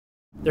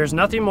There's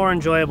nothing more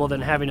enjoyable than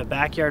having a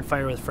backyard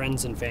fire with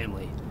friends and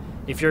family.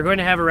 If you're going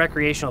to have a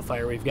recreational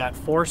fire, we've got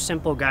 4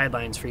 simple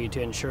guidelines for you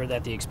to ensure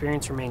that the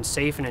experience remains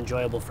safe and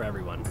enjoyable for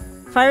everyone.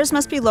 Fires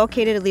must be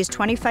located at least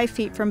 25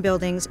 feet from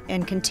buildings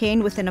and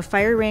contained within a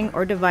fire ring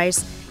or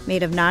device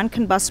made of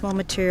non-combustible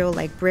material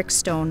like brick,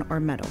 stone,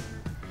 or metal.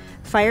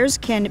 Fires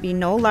can be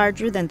no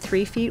larger than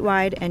 3 feet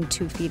wide and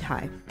 2 feet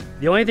high.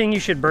 The only thing you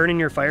should burn in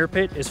your fire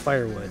pit is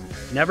firewood.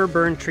 Never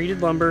burn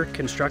treated lumber,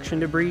 construction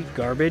debris,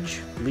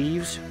 garbage,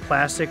 leaves,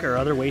 plastic, or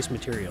other waste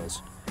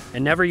materials.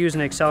 And never use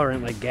an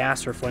accelerant like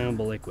gas or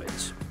flammable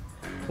liquids.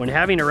 When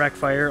having a rec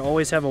fire,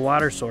 always have a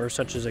water source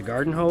such as a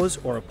garden hose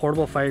or a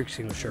portable fire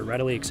extinguisher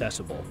readily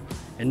accessible.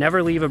 And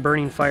never leave a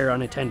burning fire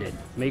unattended.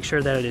 Make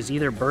sure that it is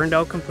either burned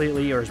out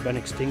completely or has been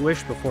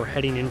extinguished before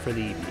heading in for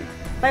the evening.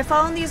 By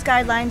following these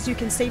guidelines, you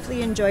can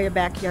safely enjoy your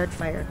backyard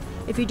fire.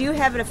 If you do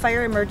have a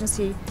fire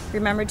emergency,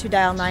 remember to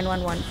dial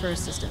 911 for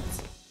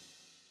assistance.